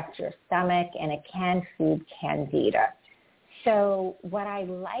can affect your stomach, and it can feed candida. So what I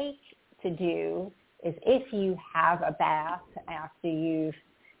like to do is if you have a bath after you've,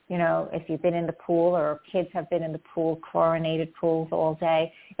 if you've been in the pool or kids have been in the pool, chlorinated pools all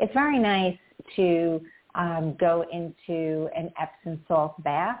day, it's very nice to go into an Epsom salt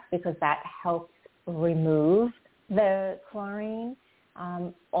bath because that helps remove the chlorine.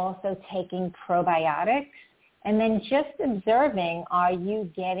 Also taking probiotics, and then just observing, are you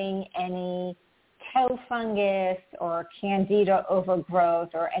getting any toe fungus or candida overgrowth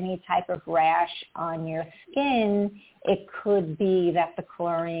or any type of rash on your skin? It could be that the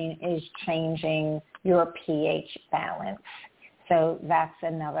chlorine is changing your pH balance. So that's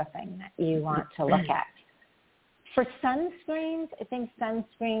another thing that you want to look at. For sunscreens, I think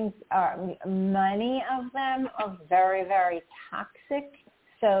sunscreens, many of them are very, very toxic.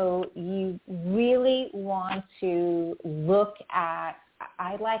 So you really want to look at,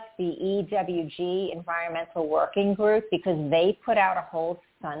 I like the EWG, Environmental Working Group, because they put out a whole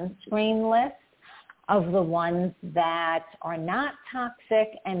sunscreen list of the ones that are not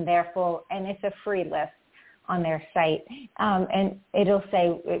toxic, and therefore, and it's a free list on their site. And it'll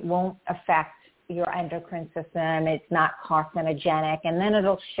say it won't affect your endocrine system. It's not carcinogenic. And then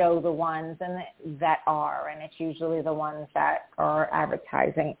it'll show the ones that are, and it's usually the ones that are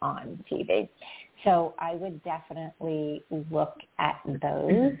advertising on TV. So I would definitely look at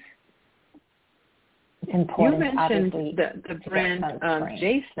those. It's important. You mentioned the brand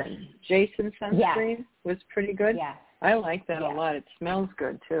Jason sunscreen was pretty good. Yes. I like that a lot. It smells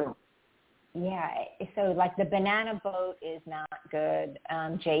good too. Yeah, so like the banana boat is not good.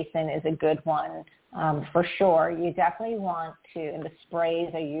 Jason is a good one for sure. You definitely want to, and the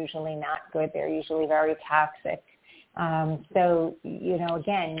sprays are usually not good. They're usually very toxic. So,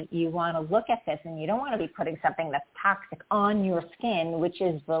 again, you want to look at this, and you don't want to be putting something that's toxic on your skin, which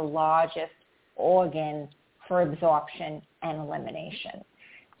is the largest organ for absorption and elimination.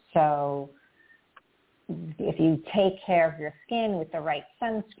 So if you take care of your skin with the right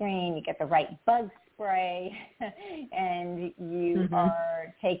sunscreen, you get the right bug spray, and you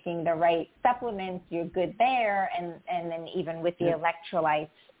are taking the right supplements, you're good there. And then even with the electrolytes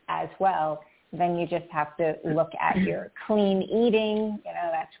as well, then you just have to look at your clean eating.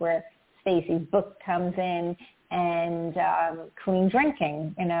 That's where Stacy's book comes in, and clean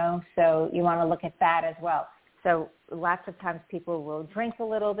drinking, So you want to look at that as well. So lots of times people will drink a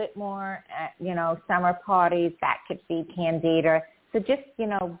little bit more at, summer parties. That could be candida. So just,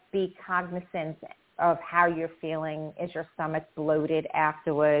 be cognizant of how you're feeling. Is your stomach bloated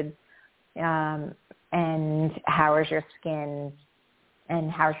afterwards? And how is your skin? And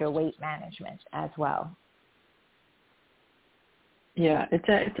how's your weight management as well? Yeah, it's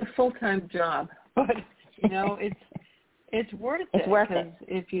a full-time job, but it's worth it. It's worth it.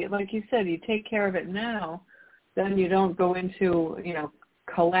 If you, like you said, you take care of it now, then you don't go into,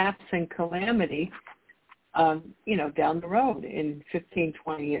 collapse and calamity, down the road in 15,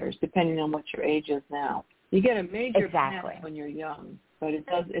 20 years, depending on what your age is now. You get a major pass when you're young, but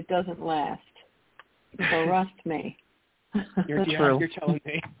it doesn't last. Trust me. You're telling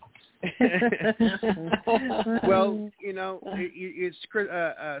me. Well, it's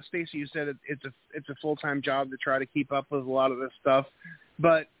Stacy. You said it's a full-time job to try to keep up with a lot of this stuff,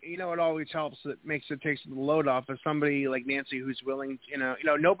 but it always helps. It takes the load off of somebody like Nancy, who's willing.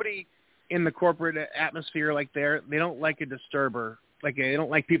 Nobody in the corporate atmosphere they don't like a disturber. Like they don't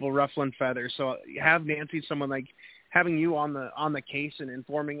like people ruffling feathers. So have Nancy, someone like having you on the case and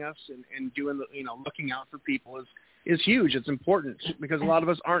informing us and doing the looking out for people is huge. It's important because a lot of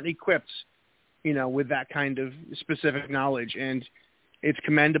us aren't equipped, with that kind of specific knowledge. And it's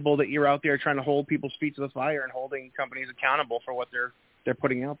commendable that you're out there trying to hold people's feet to the fire and holding companies accountable for what they're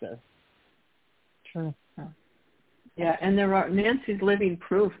putting out there. True. Yeah, and Nancy's living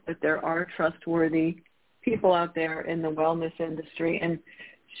proof that there are trustworthy people out there in the wellness industry. And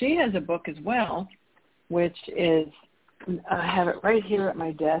she has a book as well, which is, I have it right here at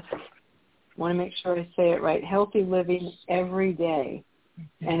my desk. I want to make sure I say it right. Healthy Living Every Day.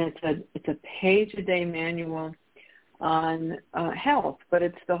 And it's a page-a-day manual on health, but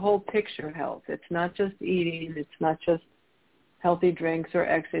it's the whole picture health. It's not just eating. It's not just healthy drinks or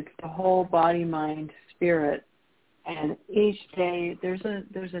exercise. It's the whole body, mind, spirit. And each day there's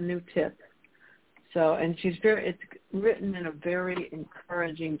a new tip. So, and it's written in a very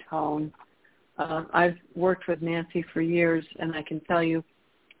encouraging tone. I've worked with Nancy for years, and I can tell you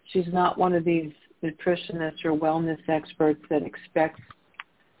she's not one of these nutritionists or wellness experts that expects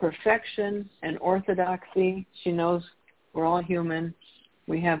perfection and orthodoxy. She knows we're all human.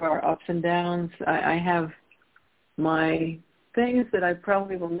 We have our ups and downs. I have my things that I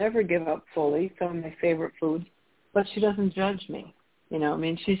probably will never give up fully, some of my favorite foods, but she doesn't judge me.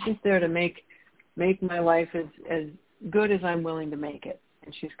 She's just there to make my life as good as I'm willing to make it.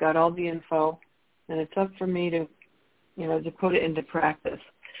 And she's got all the info, and it's up for me to put it into practice.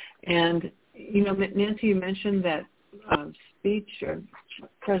 And, Nancy, you mentioned that speech or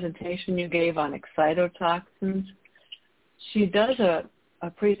presentation you gave on excitotoxins. She does a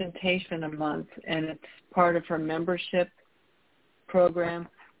presentation a month, and it's part of her membership program.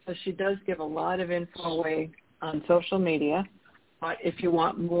 So she does give a lot of info away on social media. But if you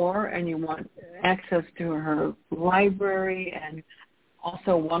want more and you want access to her library and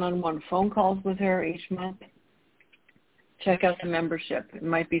also one-on-one phone calls with her each month, check out the membership. It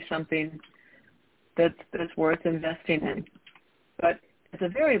might be something that's worth investing in. But at the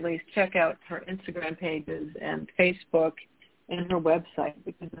very least, check out her Instagram pages and Facebook and her website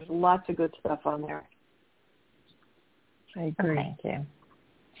because there's lots of good stuff on there. I agree. Thank you.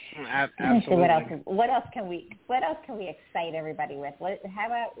 Absolutely. What else can we excite everybody with? How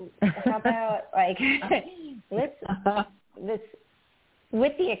about let's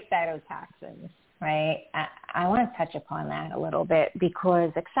with the excitotoxins? right? I want to touch upon that a little bit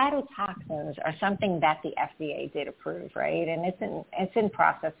because excitotoxins are something that the FDA did approve, right? And it's in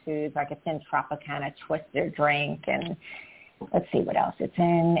processed foods, like it's in Tropicana Twister drink, and let's see what else it's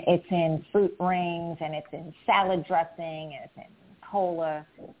in. It's in fruit rings, and it's in salad dressing, and it's in cola.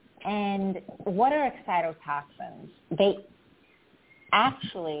 And what are excitotoxins? They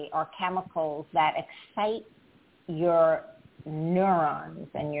actually are chemicals that excite your neurons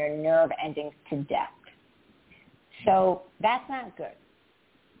and your nerve endings to death. So that's not good.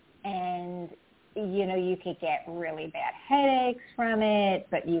 And, you could get really bad headaches from it,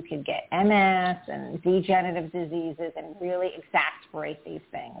 but you could get MS and degenerative diseases and really exacerbate these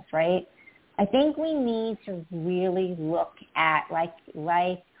things, right? I think we need to really look at, like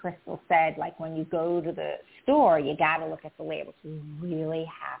Crystal said, like when you go to the store, you got to look at the labels. You really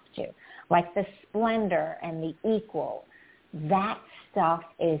have to. Like the Splendor and the Equal, that stuff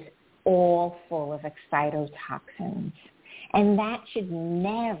is all full of excitotoxins, and that should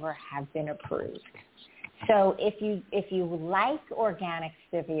never have been approved. So if you like organic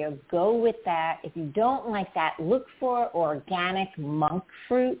stevia, go with that. If you don't like that, look for organic monk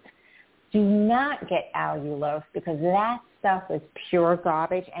fruit. Do not get allulose because that stuff is pure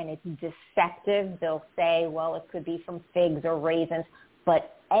garbage and it's deceptive. They'll say, well, it could be from figs or raisins,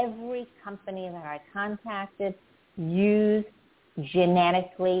 but every company that I contacted used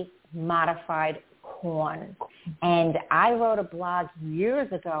genetically modified corn. And I wrote a blog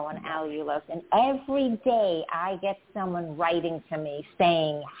years ago on allulose, and every day I get someone writing to me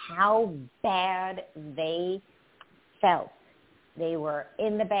saying how bad they felt. They were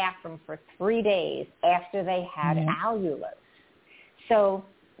in the bathroom for 3 days after they had allulose. So,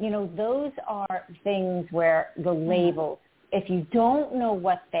 those are things where the labels, if you don't know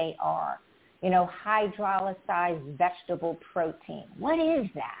what they are, hydrolyzed vegetable protein, what is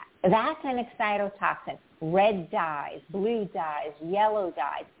that? That's an excitotoxin. Red dyes, blue dyes, yellow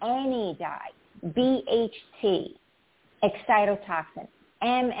dyes, any dye, BHT, excitotoxin.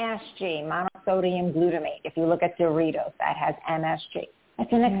 MSG, monosodium glutamate. If you look at Doritos, that has MSG.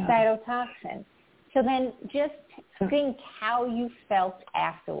 It's an excitotoxin. So then just think how you felt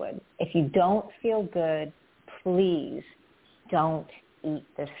afterwards. If you don't feel good, please don't eat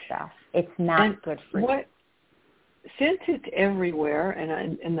this stuff. It's not good for you. Since it's everywhere,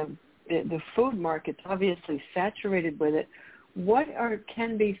 and the food market's obviously saturated with it, what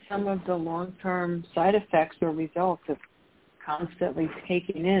can be some of the long-term side effects or results of constantly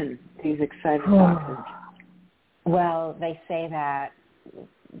taking in these excitotoxins? Well, they say that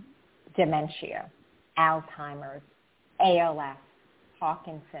dementia, Alzheimer's, ALS,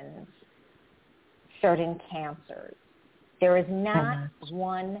 Parkinson's, certain cancers. There is not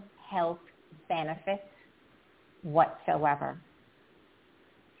one health benefit whatsoever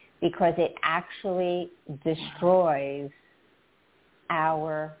because it actually destroys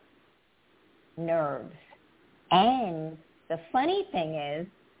our nerves. And the funny thing is,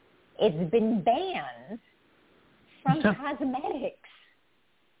 it's been banned from cosmetics.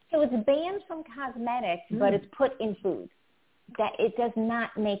 So it's banned from cosmetics, but it's put in food. That it does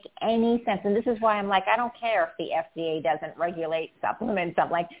not make any sense. And this is why I'm like, I don't care if the FDA doesn't regulate supplements. I'm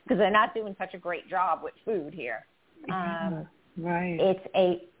like, because they're not doing such a great job with food here. Right.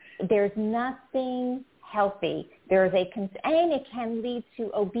 There's nothing healthy. And it can lead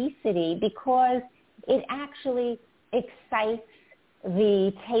to obesity because it actually excites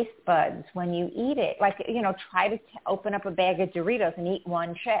the taste buds when you eat it. Like, try to open up a bag of Doritos and eat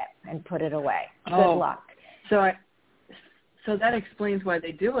one chip and put it away. Good luck. So that explains why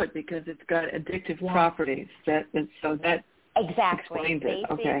they do it, because it's got addictive properties. Exactly. Explains it.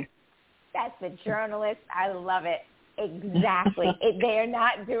 Okay. That's the journalist. I love it. Exactly. They're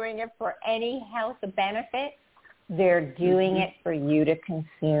not doing it for any health benefit. They're doing it for you to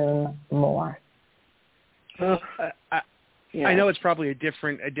consume more. I know it's probably a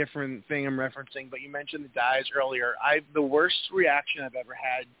different thing I'm referencing, but you mentioned the dyes earlier. The worst reaction I've ever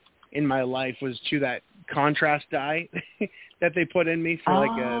had in my life was to that contrast dye that they put in me for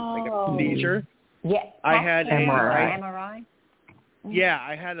like a procedure. Yeah, I had MRI. Yeah,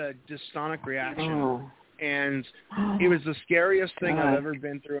 I had a dystonic reaction, and it was the scariest thing I've ever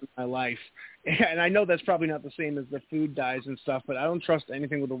been through in my life. And I know that's probably not the same as the food dyes and stuff, but I don't trust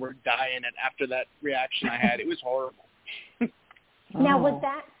anything with the word dye in it after that reaction I had. It was horrible. Now, was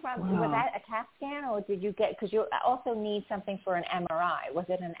that a CAT scan, or did you get, because you also need something for an MRI. Was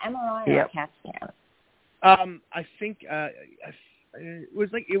it an MRI or a CAT scan? I think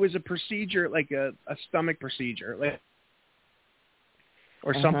it was a procedure, like a stomach procedure,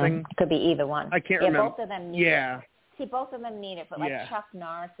 or something. Could be either one. I can't remember. Both of them. Yeah. See, both of them need it, but like Chuck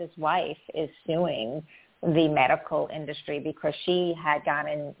Norris's wife is suing the medical industry because she had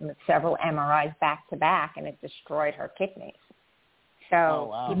gotten several MRIs back to back and it destroyed her kidneys.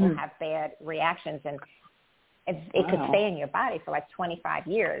 So people have bad reactions, and it could stay in your body for like 25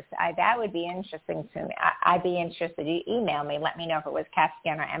 years. That would be interesting to me. I'd be interested. You email me, let me know if it was CAT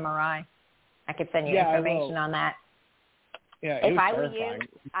scan or MRI. I could send you information on that. Yeah, if I were you,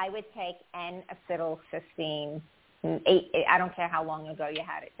 I would take N-acetylcysteine. I don't care how long ago you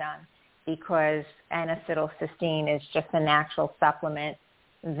had it done, because N-acetylcysteine is just a natural supplement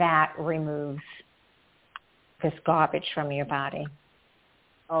that removes this garbage from your body.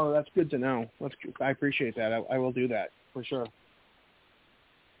 Oh, that's good to know. I appreciate that. I will do that for sure.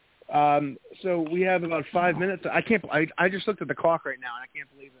 So we have about 5 minutes. I just looked at the clock right now, and I can't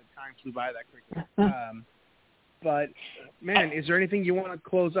believe the time flew by that quickly. But, man, is there anything you want to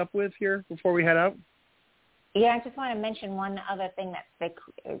close up with here before we head out? Yeah, I just want to mention one other thing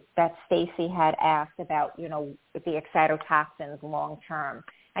that Stacy had asked about, the excitotoxins long term.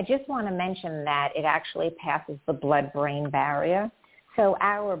 I just want to mention that it actually passes the blood-brain barrier. So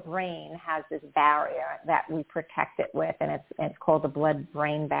our brain has this barrier that we protect it with, and it's called the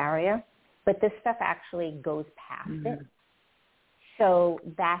blood-brain barrier. But this stuff actually goes past it. So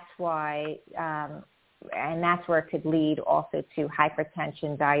that's why, and that's where it could lead also to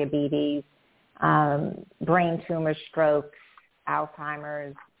hypertension, diabetes, brain tumors, strokes,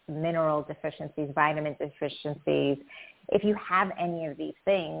 Alzheimer's, mineral deficiencies, vitamin deficiencies. If you have any of these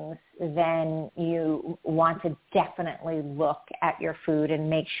things, then you want to definitely look at your food and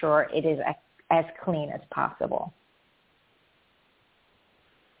make sure it is as clean as possible.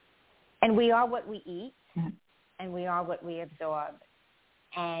 And we are what we eat, and we are what we absorb,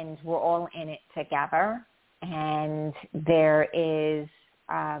 and we're all in it together. And there's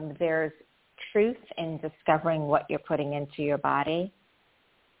truth in discovering what you're putting into your body.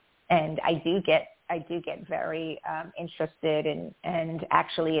 And I do get very interested, and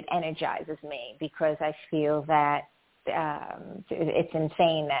actually it energizes me, because I feel that it's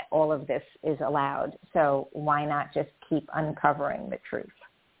insane that all of this is allowed. So why not just keep uncovering the truth?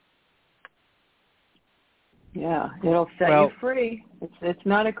 Yeah, it'll set you free. It's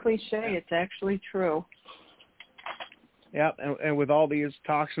not a cliche. It's actually true. Yeah, and with all these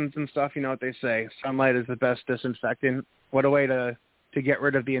toxins and stuff, you know what they say, sunlight is the best disinfectant. What a way to get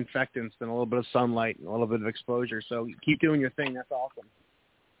rid of the infectants than a little bit of sunlight and a little bit of exposure. So keep doing your thing. That's awesome.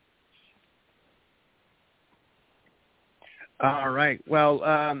 All right. Well,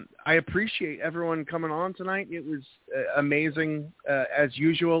 I appreciate everyone coming on tonight. It was amazing as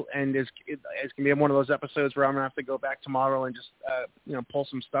usual, and it's going to be one of those episodes where I'm going to have to go back tomorrow and just pull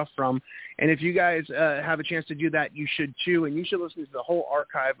some stuff from. And if you guys have a chance to do that, you should too, and you should listen to the whole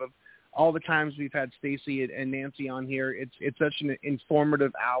archive of all the times we've had Stacy and Nancy on here. It's such an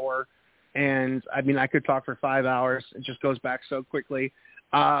informative hour, and I mean I could talk for 5 hours. It just goes back so quickly.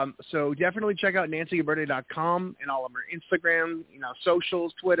 So definitely check out nancyguberti.com and all of her Instagram,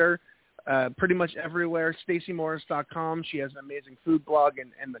 socials, Twitter, pretty much everywhere. StacyMorris.com. She has an amazing food blog,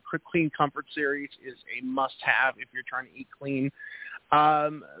 and the Clean Comfort series is a must-have if you're trying to eat clean.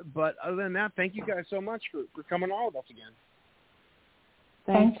 But other than that, thank you guys so much for coming on with us again.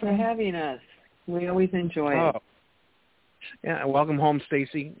 Thanks for having us. We always enjoy it. Yeah, welcome home,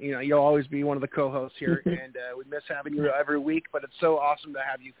 Stacy. You'll always be one of the co-hosts here, and we miss having you every week, but it's so awesome to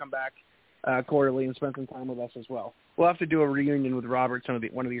have you come back quarterly and spend some time with us as well. We'll have to do a reunion with Robert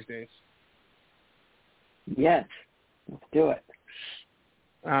one of these days. Yes, let's do it.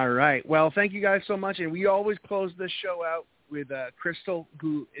 All right. Well, thank you guys so much, and we always close this show out with Crystal,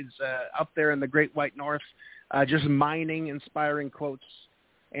 who is up there in the Great White North, just mining inspiring quotes.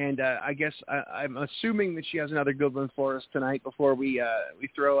 And I guess I'm assuming that she has another good one for us tonight before we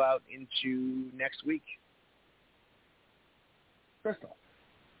throw out into next week. Crystal.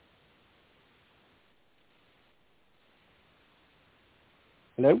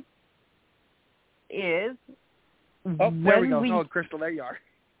 Hello? Is there we go. Oh, Crystal, there you are.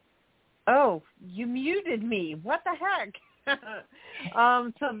 Oh, you muted me. What the heck?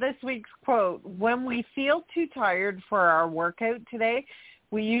 So this week's quote: when we feel too tired for our workout today,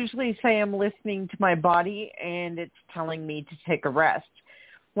 we usually say I'm listening to my body and it's telling me to take a rest.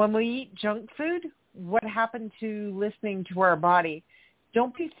 When we eat junk food, what happened to listening to our body?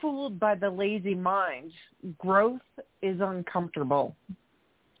 Don't be fooled by the lazy mind. Growth is uncomfortable.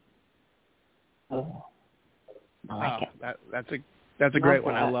 Oh, wow, that's a great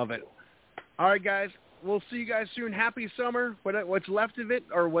one. I love it. All right, guys. We'll see you guys soon. Happy summer. What's left of it,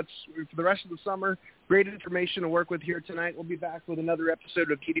 or what's for the rest of the summer. Great information to work with here tonight. We'll be back with another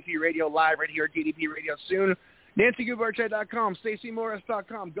episode of DDP Radio live right here at DDP Radio soon. NancyGuberti.com,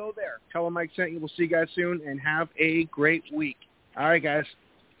 StacyMorris.com. Go there. Tell them Mike sent you. We'll see you guys soon, and have a great week. All right, guys.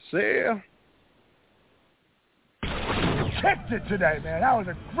 See ya. Kicked it today, man. That was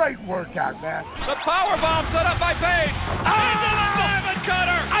a great workout, man. The power bomb set up by Page. Into the Diamond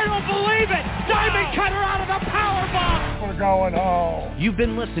Cutter. I don't believe it. Diamond Cutter out of the power bomb. We're going home. You've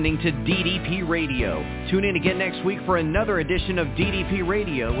been listening to DDP Radio. Tune in again next week for another edition of DDP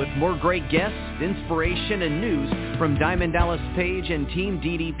Radio with more great guests, inspiration, and news from Diamond Dallas Page and Team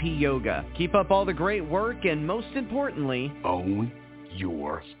DDP Yoga. Keep up all the great work and, most importantly, own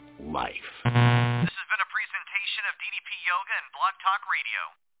your life. This has been a presentation of DDP Yoga and Blog Talk Radio.